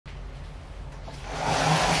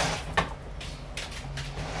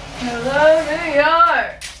Hello, New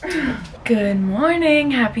York! Good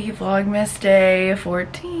morning, happy Vlogmas Day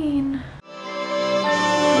 14.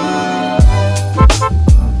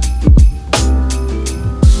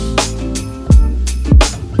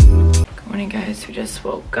 Good morning, guys. We just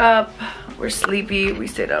woke up. We're sleepy. We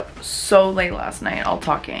stayed up so late last night, all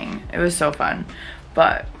talking. It was so fun,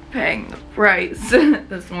 but paying the price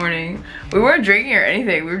this morning. We weren't drinking or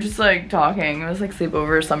anything. We were just like talking. It was like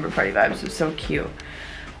sleepover, slumber party vibes. It was so cute.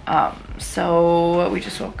 So we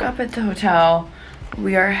just woke up at the hotel.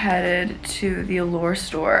 We are headed to the Allure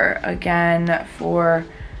store again for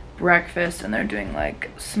breakfast, and they're doing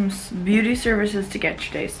like some beauty services to get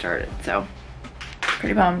your day started. So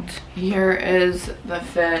pretty pumped. Here is the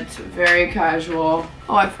fit, very casual.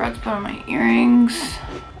 Oh, I forgot to put on my earrings.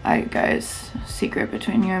 Guys, secret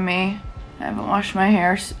between you and me, I haven't washed my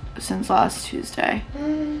hair since last Tuesday.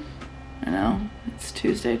 I know, it's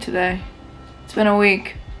Tuesday today. It's been a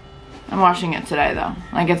week. I'm washing it today though.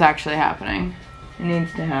 Like, it's actually happening. It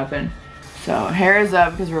needs to happen. So hair is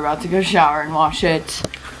up because we're about to go shower and wash it.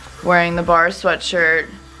 Wearing the bar sweatshirt.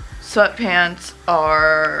 Sweatpants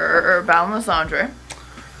are Boundless Laundry.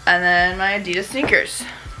 And then my Adidas sneakers.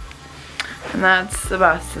 And that's the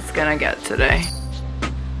best it's gonna get today.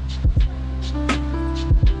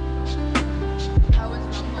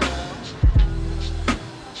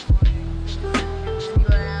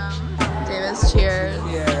 Cheers.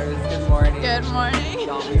 Cheers. Good morning. Good morning.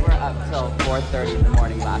 So we were up till 4:30 in the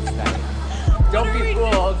morning last night. Don't be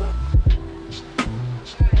fooled.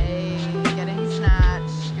 Hey, getting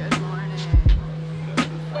snatched. Good morning.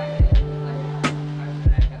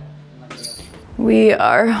 We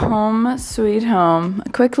are home, sweet home. A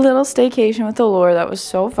quick little staycation with Allure. That was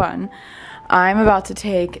so fun. I'm about to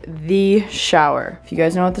take the shower. If you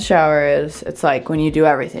guys know what the shower is, it's like when you do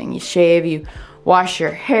everything. You shave, you wash your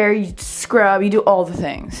hair, you scrub, you do all the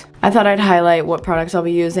things. I thought I'd highlight what products I'll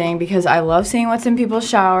be using because I love seeing what's in people's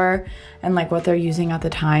shower and like what they're using at the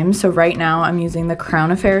time. So right now I'm using the Crown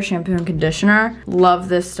Affair shampoo and conditioner. Love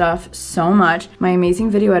this stuff so much. My amazing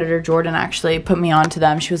video editor Jordan actually put me on to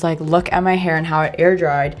them. She was like, look at my hair and how it air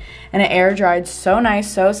dried. And it air dried so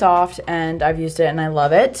nice, so soft, and I've used it and I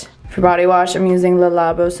love it. For body wash, I'm using Le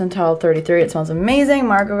Labo Santal 33. It smells amazing.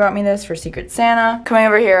 Margot got me this for Secret Santa. Coming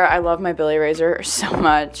over here, I love my Billy Razor so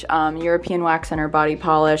much. European Wax Center body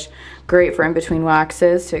polish. Great for in-between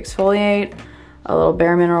waxes to exfoliate. A little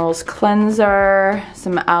Bare Minerals cleanser.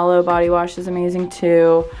 Some aloe body wash is amazing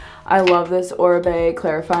too. I love this Oribe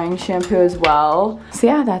clarifying shampoo as well. So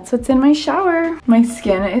yeah, that's what's in my shower. My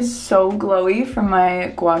skin is so glowy from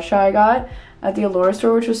my gua sha I got at the Allure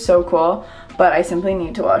store, which was so cool. But I simply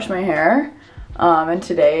need to wash my hair. And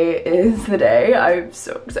today is the day. I'm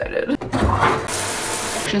so excited.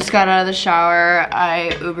 Just got out of the shower.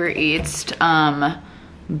 I Uber Eats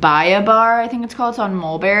Buy a Bar, I think it's called. It's on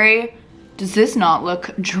Mulberry. Does this not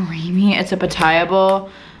look dreamy? It's a pitaya bowl,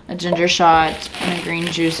 a ginger shot, and a green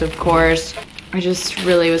juice, of course. I just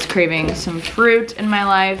really was craving some fruit in my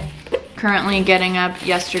life. Currently getting up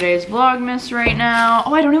yesterday's Vlogmas right now.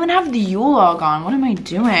 Oh, I don't even have the Yule log on. What am I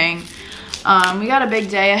doing? We got a big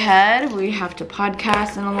day ahead. We have to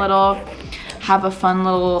podcast in a little, have a fun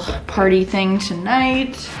little party thing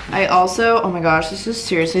tonight. I also, oh my gosh, this is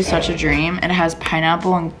seriously such a dream. It has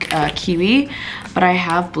pineapple and kiwi, but I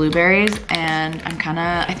have blueberries and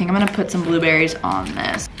I think I'm gonna put some blueberries on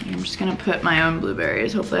this. I'm just gonna put my own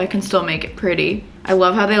blueberries. Hopefully I can still make it pretty. I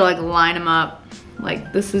love how they like line them up.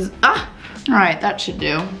 Like this is, all right, that should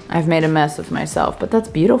do. I've made a mess of myself, but that's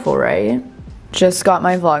beautiful, right? Just got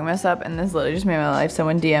my Vlogmas up and this literally just made my life.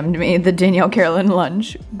 Someone DM'd me the Danielle Carolyn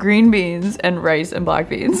lunch, green beans and rice and black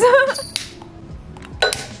beans.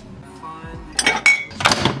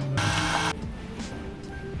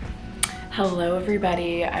 Hello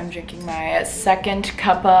everybody, I'm drinking my second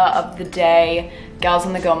cuppa of the day. Gals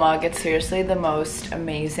on the Go mug. It's seriously the most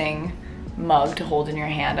amazing mug to hold in your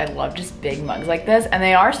hand. I love just big mugs like this, and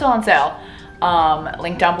they are still on sale.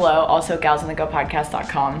 Link down below, also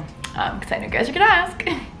galsonthegopodcast.com. Because I know you guys are gonna ask.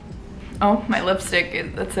 Oh, my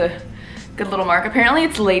lipstick, that's a good little mark. Apparently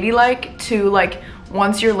it's ladylike to like,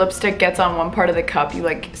 once your lipstick gets on one part of the cup, you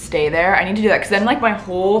like stay there. I need to do that because then like my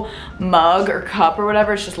whole mug or cup or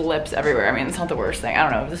whatever, it's just lips everywhere. I mean, it's not the worst thing. I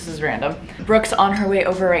don't know, this is random. Brooke's on her way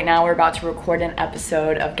over right now. We're about to record an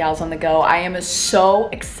episode of Gals on the Go. I am so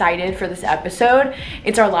excited for this episode.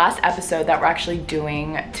 It's our last episode that we're actually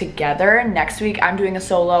doing together. Next week I'm doing a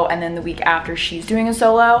solo, and then the week after she's doing a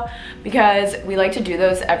solo, because we like to do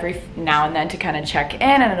those every now and then to kind of check in,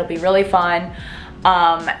 and it'll be really fun.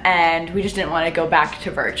 And we just didn't want to go back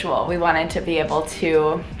to virtual. We wanted to be able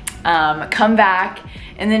to come back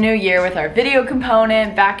in the new year with our video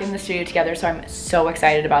component back in the studio together, so I'm so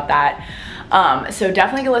excited about that. So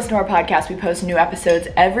definitely go listen to our podcast. We post new episodes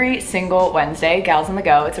every single Wednesday, Gals on the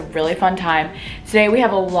Go. It's a really fun time. Today we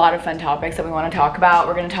have a lot of fun topics that we want to talk about.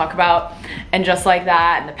 We're going to talk about And Just Like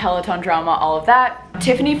That and the Peloton drama, all of that.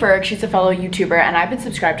 Tiffany Ferg, she's a fellow YouTuber and I've been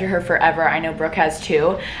subscribed to her forever. I know Brooke has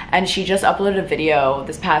too. And she just uploaded a video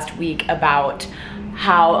this past week about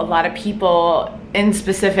how a lot of people, in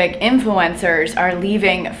specific influencers, are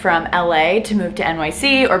leaving from LA to move to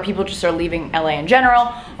NYC, or people just are leaving LA in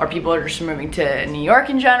general, or people are just moving to New York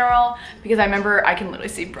in general. Because I remember, I can literally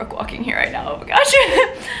see Brooke walking here right now, oh my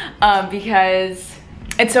gosh. Because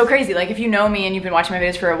it's so crazy. Like, if you know me and you've been watching my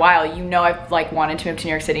videos for a while, you know I've like wanted to move to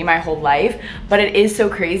New York City my whole life. But it is so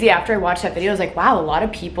crazy. After I watched that video, I was like, wow, a lot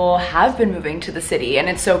of people have been moving to the city, and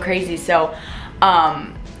it's so crazy. So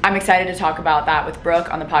I'm excited to talk about that with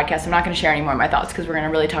Brooke on the podcast. I'm not going to share any more of my thoughts because we're going to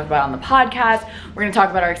really talk about it on the podcast. We're going to talk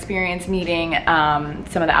about our experience meeting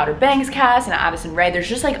some of the Outer Banks cast and Addison Rae. There's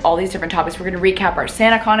just like all these different topics. We're going to recap our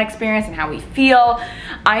SantaCon experience and how we feel.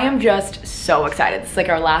 I am just so excited. It's like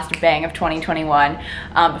our last bang of 2021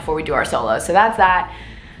 before we do our solo. So that's that.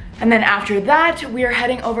 And then after that, we are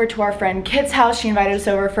heading over to our friend Kit's house. She invited us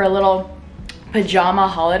over for a little pajama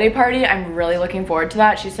holiday party. I'm really looking forward to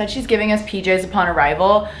that. She said she's giving us PJs upon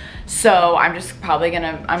arrival, so I'm just probably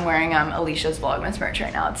gonna, I'm wearing Alicia's Vlogmas merch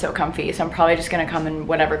right now. It's so comfy, so I'm probably just gonna come in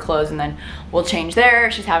whatever clothes and then we'll change there.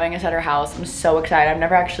 She's having us at her house. I'm so excited. I've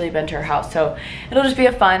never actually been to her house, so it'll just be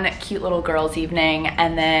a fun, cute little girls evening.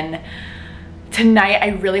 And then tonight,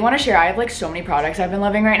 I really want to share, I have like so many products I've been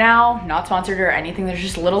loving right now, not sponsored or anything. There's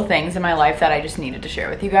just little things in my life that I just needed to share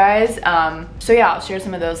with you guys. So yeah, I'll share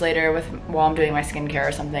some of those later while I'm doing my skincare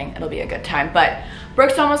or something. It'll be a good time. But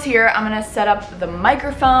Brooke's almost here. I'm gonna set up the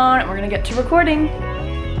microphone and we're gonna get to recording.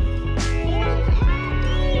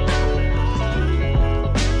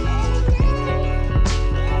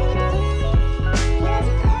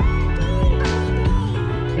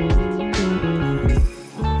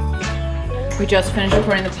 We just finished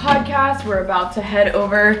recording the podcast. We're about to head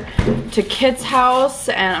over to Kit's house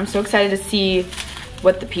and I'm so excited to see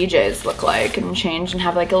what the PJs look like and change and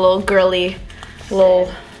have like a little girly,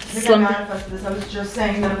 little slim. I was just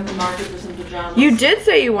saying that at the market for some pajamas. You did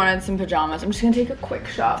say you wanted some pajamas. I'm just gonna take a quick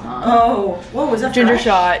shot, Mom. Oh, what was that? Ginger fresh?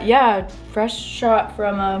 shot, yeah, fresh shot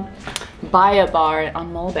from a Buy a Bar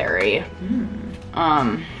on Mulberry.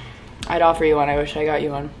 I'd offer you one. I wish I got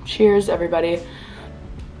you one. Cheers, everybody.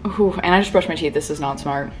 Ooh, and I just brushed my teeth. This is not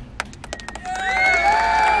smart.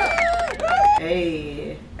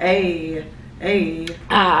 Hey, hey, hey.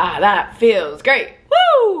 Ah, that feels great. Woo!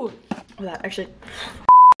 Oh, that actually.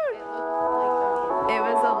 It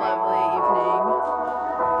was a lovely evening.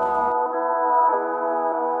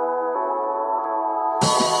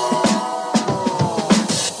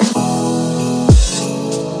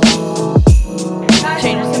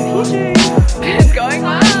 Changes some PJs. It's going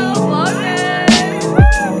well.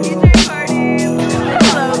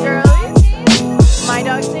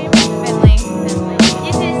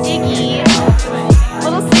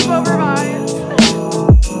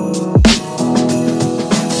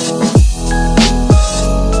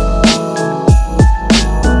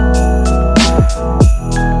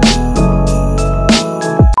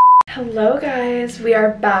 Hello guys, we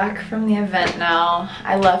are back from the event now.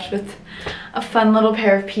 I left with a fun little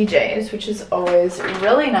pair of PJs, which is always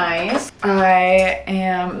really nice.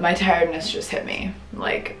 My tiredness just hit me,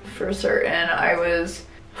 like for certain. I was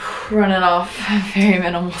running off very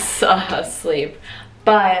minimal sleep,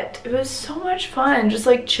 but it was so much fun just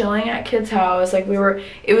like chilling at Kit's house. Like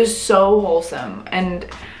it was so wholesome, and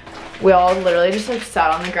we all literally just like sat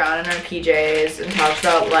on the ground in our PJs and talked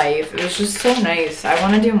about life. It was just so nice. I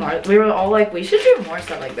want to do more. We were all like, we should do more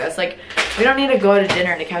stuff like this. Like, we don't need to go to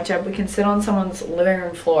dinner to catch up. We can sit on someone's living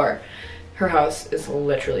room floor. Her house is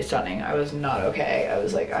literally stunning. I was not okay. I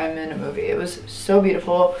was like, I'm in a movie. It was so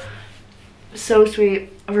beautiful. So sweet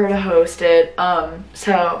of her to host it.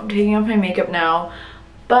 So I'm taking off my makeup now.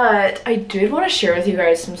 But I did want to share with you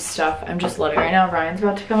guys some stuff I'm just loving right now. Ryan's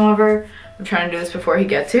about to come over. I'm trying to do this before he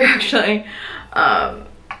gets here, actually. I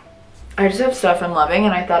just have stuff I'm loving,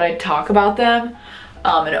 and I thought I'd talk about them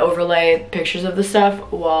and overlay pictures of the stuff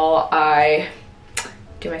while I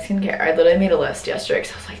do my skincare. I literally made a list yesterday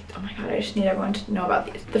because I was like, oh my god, I just need everyone to know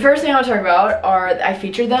about these. The first thing I want to talk about are, I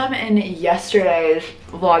featured them in yesterday's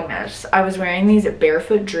Vlogmas. I was wearing these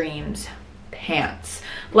Barefoot Dreams pants.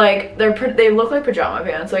 Like, they look like pajama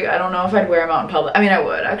pants. Like, I don't know if I'd wear them out in public. I mean, I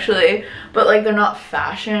would actually, but like, they're not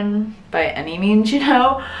fashion by any means, you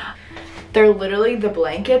know. They're literally the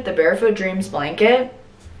blanket, the Barefoot Dreams blanket,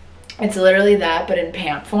 It's literally that, but in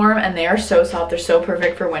pant form, and they are so soft. They're so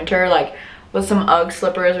perfect for winter, like with some UGG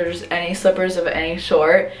slippers or just any slippers of any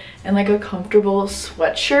sort, and like a comfortable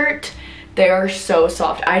sweatshirt. They are so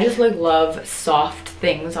soft. I just like love soft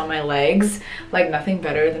things on my legs. Like nothing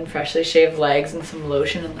better than freshly shaved legs and some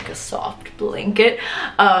lotion and like a soft blanket.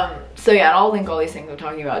 So yeah, and I'll link all these things I'm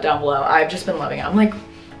talking about down below. I've just been loving it. I'm like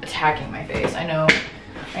attacking my face. I know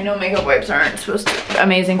makeup wipes aren't supposed to be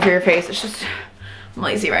amazing for your face. It's just, I'm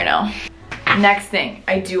lazy right now. Next thing,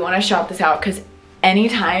 I do want to shout this out because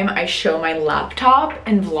anytime I show my laptop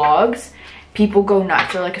in vlogs, people go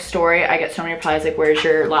nuts. Or like a story, I get so many replies like, where's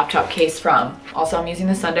your laptop case from? Also, I'm using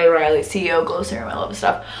the Sunday Riley CEO Glow Serum. I love this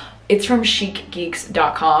stuff. It's from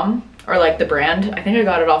chicgeeks.com, or like the brand. I think I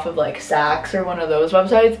got it off of like Saks or one of those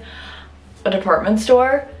websites, a department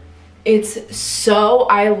store. It's so,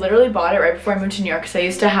 I literally bought it right before I moved to New York because I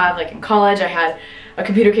used to have, like in college, I had a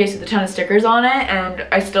computer case with a ton of stickers on it, and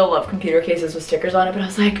I still love computer cases with stickers on it, but I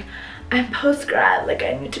was like, I'm post-grad, like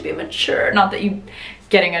I need to be mature. Not that you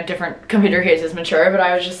getting a different computer case is mature, but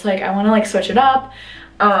I was just like, I want to like switch it up.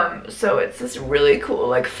 So it's this really cool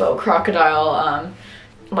like faux crocodile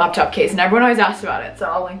laptop case, and everyone always asks about it, so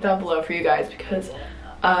I'll link that below for you guys because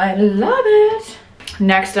I love it.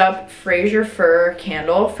 Next up, Fraser Fir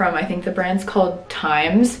candle from, I think the brand's called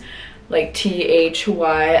Times, like THYMES,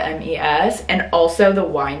 and also the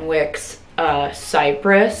Winewicks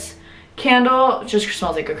Cypress candle. It just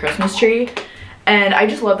smells like a Christmas tree. And I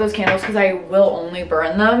just love those candles because I will only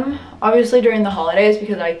burn them obviously during the holidays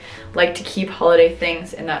because I like to keep holiday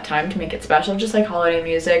things in that time to make it special, just like holiday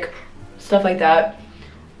music, stuff like that.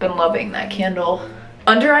 Been loving that candle.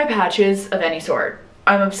 Under eye patches of any sort,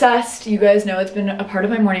 I'm obsessed. You guys know it's been a part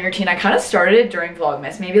of my morning routine. I kind of started it during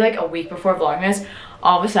Vlogmas, maybe like a week before Vlogmas.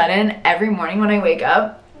 All of a sudden, every morning when I wake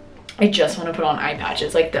up, I just want to put on eye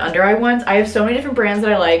patches, like the under eye ones. I have so many different brands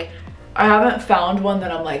that I like. I haven't found one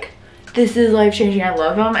that I'm like, this is life-changing, I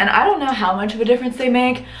love them. And I don't know how much of a difference they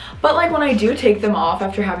make, but like when I do take them off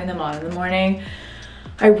after having them on in the morning,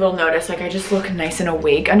 I will notice like I just look nice and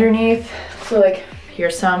awake underneath. So like,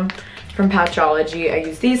 here's some from Patchology. I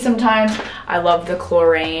use these sometimes. I love the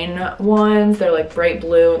Chlorane ones. They're like bright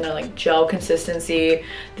blue and they're like gel consistency.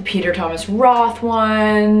 The Peter Thomas Roth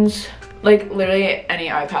ones. Like literally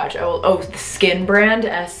any eye patch. Oh, the Skin brand,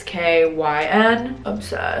 SKYN.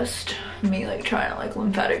 Obsessed. Me like trying to like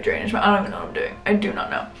lymphatic drainage. I don't even know what I'm doing. I do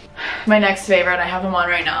not know. My next favorite, I have them on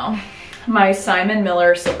right now. My Simon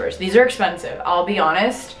Miller slippers. These are expensive. I'll be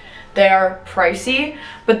honest. They are pricey,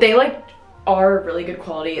 but they like are really good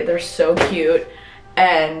quality. They're so cute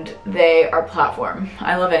and they are platform.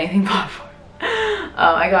 I love anything platform.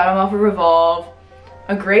 I got them off of Revolve.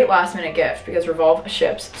 A great last minute gift because Revolve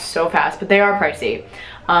ships so fast, but they are pricey.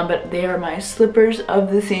 But they are my slippers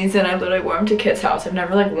of the season. I literally wore them to Kit's house. I've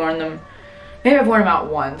never like worn them. Maybe I've worn them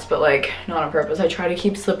out once, but like not on purpose. I try to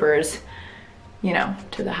keep slippers, you know,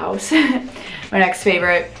 to the house. My next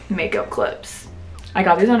favorite, makeup clips. I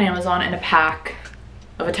got these on Amazon in a pack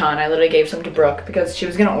of a ton. I literally gave some to Brooke because she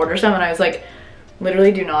was gonna order some and I was like,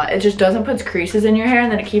 literally do not. It just doesn't put creases in your hair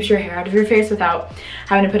and then it keeps your hair out of your face without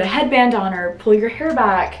having to put a headband on or pull your hair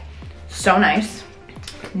back. So nice.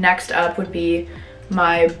 Next up would be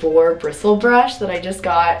my Boar bristle brush that I just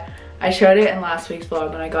got. I showed it in last week's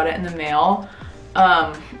vlog when I got it in the mail.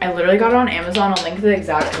 I literally got it on Amazon. I'll link the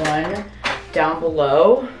exact one down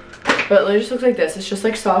below. But it literally just looks like this. It's just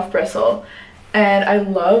like soft bristle. And I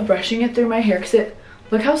love brushing it through my hair because it,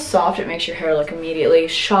 look how soft it makes your hair look immediately.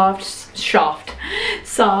 Soft,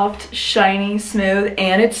 shiny, smooth,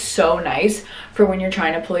 and it's so nice for when you're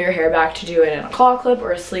trying to pull your hair back to do it in a claw clip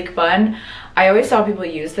or a sleek bun. I always saw people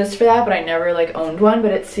use this for that, but I never like owned one,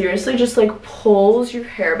 but it seriously just like pulls your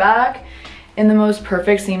hair back in the most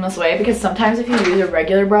perfect seamless way, because sometimes if you use a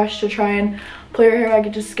regular brush to try and pull your hair back,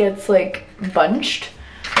 it just gets like bunched,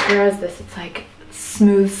 whereas this, it's like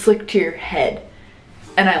smooth, slick to your head.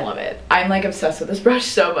 And I love it. I'm like obsessed with this brush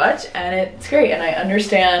so much and it's great, and I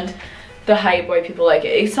understand the hype why people like it.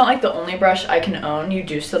 It's not like the only brush I can own. You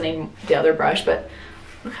do still need the other brush, but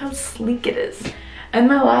look how sleek it is. And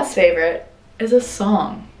my last favorite is a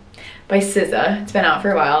song by SZA. It's been out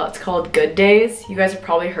for a while. It's called Good Days. You guys have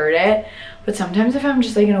probably heard it, but sometimes if I'm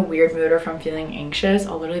just like in a weird mood or if I'm feeling anxious,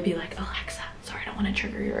 I'll literally be like, Alexa, sorry, I don't want to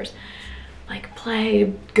trigger yours, like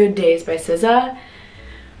play Good Days by SZA.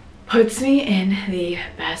 Puts me in the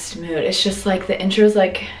best mood. It's just like the intro is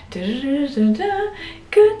like da, da, da, da,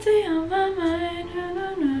 good day on my mind. Da,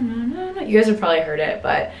 da, da, da, da. You guys have probably heard it,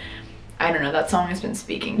 but I don't know, that song has been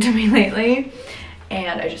speaking to me lately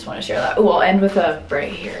and I just want to share that. Oh, I'll end with a right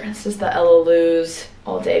here. This is the Ella Lou's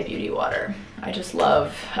All Day Beauty Water. I just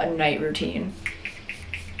love a night routine.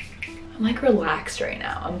 I'm like relaxed right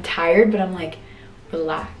now. I'm tired, but I'm like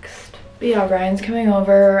relaxed. But yeah, Ryan's coming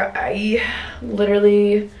over. I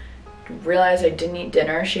literally realized I didn't eat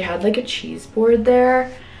dinner. She had like a cheese board there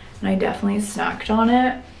and I definitely snacked on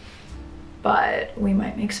it. But we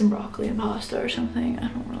might make some broccoli and pasta or something. I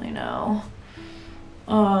don't really know.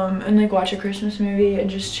 And like watch a Christmas movie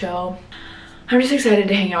and just chill. I'm just excited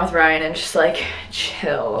to hang out with Ryan and just like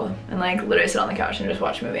chill and like literally sit on the couch and just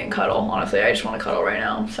watch a movie and cuddle. Honestly, I just want to cuddle right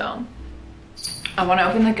now. So I want to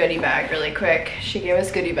open the goodie bag really quick. She gave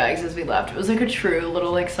us goodie bags as we left. It was like a true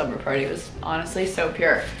little like summer party. It was honestly so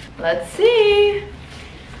pure. Let's see.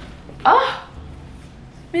 Oh,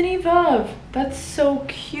 mini Vav. That's so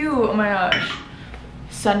cute. Oh my gosh.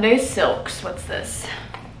 Sunday Silks. What's this?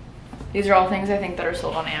 These are all things I think that are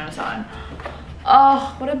sold on Amazon.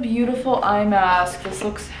 Oh, what a beautiful eye mask. This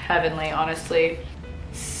looks heavenly, honestly.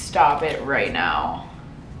 Stop it right now.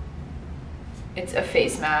 It's a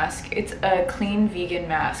face mask. It's a clean vegan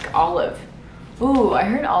mask, olive. Ooh, I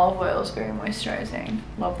heard olive oil is very moisturizing.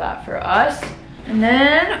 Love that for us. And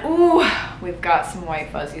then, ooh, we've got some white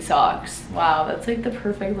fuzzy socks. Wow, that's like the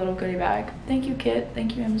perfect little goodie bag. Thank you, Kit.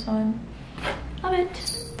 Thank you, Amazon. Love it.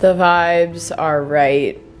 The vibes are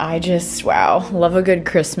right. I just, wow, love a good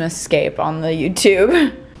Christmas scape on the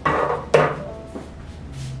YouTube.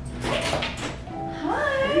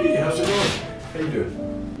 Hi. Hey, how's it going? How you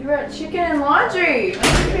doing? You brought chicken and laundry. One of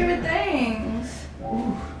my favorite things.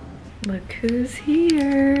 Ooh. Look who's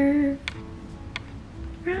here.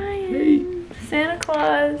 Ryan. Hey. Santa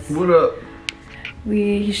Claus. What up?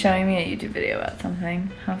 He's showing me a YouTube video about something.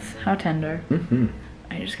 How tender. Mm-hmm.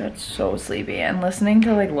 I just got so sleepy and listening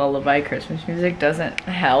to like lullaby Christmas music doesn't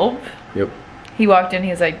help. Yep. He walked in,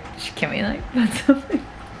 he's like, can we like put something?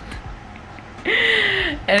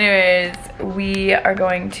 Anyways, we are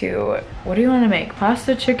going to, what do you want to make?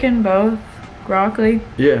 Pasta, chicken, both? Broccoli?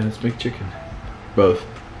 Yeah, let's make chicken. Both.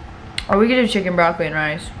 Or we could do chicken, broccoli, and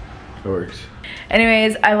rice. It works.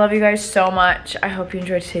 Anyways, I love you guys so much. I hope you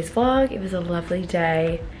enjoyed today's vlog. It was a lovely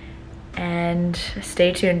day. And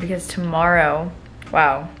stay tuned because tomorrow,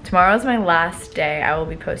 wow, tomorrow is my last day. I will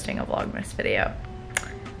be posting a Vlogmas video.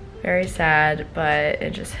 Very sad, but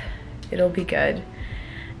it'll be good.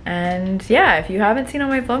 And yeah, if you haven't seen all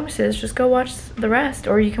my Vlogmases, just go watch the rest.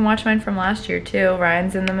 Or you can watch mine from last year too.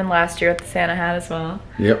 Ryan's in them in last year with the Santa hat as well.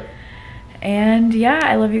 Yep. And yeah,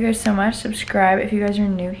 I love you guys so much. Subscribe if you guys are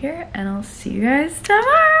new here, and I'll see you guys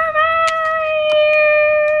tomorrow.